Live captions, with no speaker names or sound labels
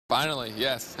Finally,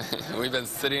 yes. We've been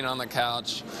sitting on the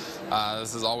couch.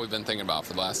 This is all we've been thinking about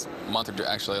for the last month, or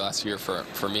actually last year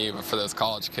for me, but for those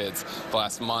college kids, the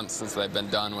last month since they've been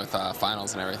done with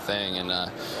finals and everything.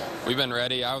 And we've been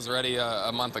ready. I was ready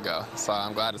a month ago, so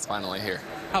I'm glad it's finally here.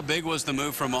 How big was the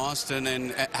move from Austin,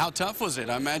 and how tough was it?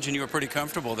 I imagine you were pretty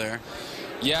comfortable there.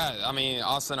 Yeah, I mean,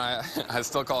 Austin, I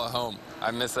still call it home.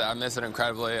 I miss it. I miss it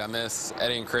incredibly. I miss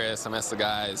Eddie and Chris. I miss the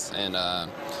guys, and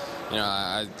you know,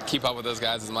 I keep up with those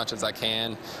guys as much as I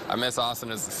can. I miss Austin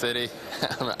as a city.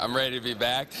 I'm ready to be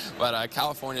back, but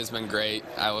California's been great.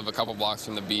 I live a couple blocks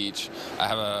from the beach. I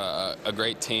have a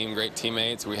great team, great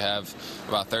teammates. We have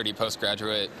about 30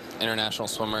 postgraduate international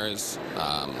swimmers.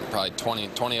 Probably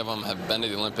 20 of them have been to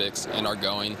the Olympics and are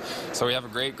going. So we have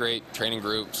a great training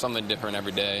group, something different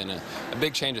every day, and a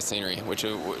big change of scenery, which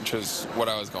is what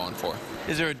I was going for.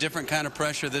 Is there a different kind of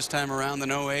pressure this time around than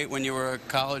 '08 when you were a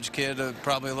college kid,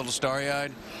 probably a little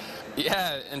starry-eyed?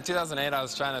 Yeah, in 2008 I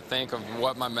was trying to think of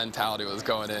what my mentality was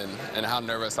going in and how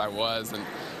nervous I was, and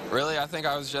really I think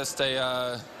I was just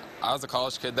I was a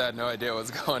college kid that had no idea what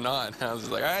was going on. I was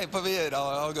just like, all right, put me in,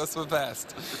 I'll go swim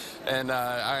fast. And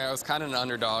I was kind of an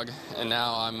underdog, and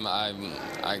now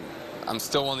I'm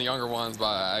still one of the younger ones, but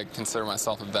I consider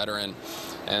myself a veteran.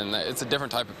 And it's a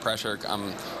different type of pressure.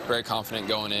 I'm very confident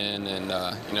going in, and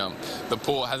you know, the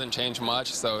pool hasn't changed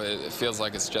much, so it feels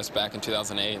like it's just back in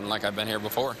 2008 and like I've been here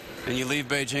before. And you leave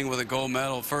Beijing with a gold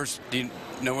medal. First, do you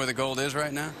know where the gold is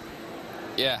right now?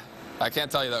 Yeah, I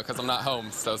can't tell you though because I'm not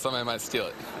home, so somebody might steal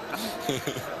it.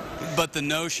 But the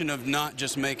notion of not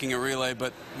just making a relay,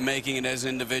 but making it as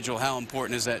an individual, how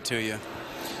important is that to you?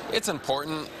 It's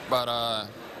important, but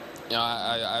you know,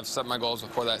 I've set my goals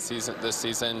before this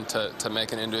season to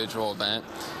make an individual event,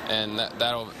 and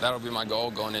that'll be my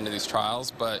goal going into these trials.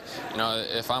 But you know,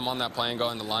 if I'm on that plane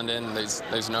going to London,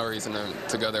 there's no reason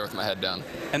to go there with my head down.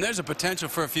 And there's a potential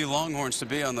for a few Longhorns to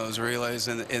be on those relays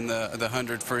in the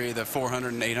 100 free, the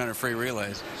 400 and 800 free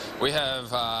relays. We have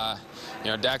you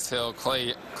know, Dax Hill,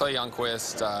 Clay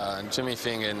Youngquist, Jimmy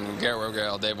Fingen, Garrett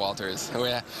Rogale, Dave Walters.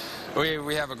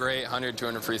 We have a great 100,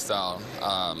 200 freestyle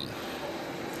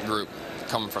group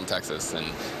coming from Texas, and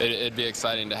it'd be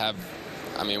exciting to have.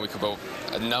 I mean, we could put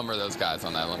a number of those guys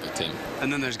on that Olympic team.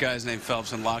 And then there's guys named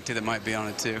Phelps and Lochte that might be on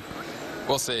it too.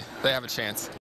 We'll see. They have a chance.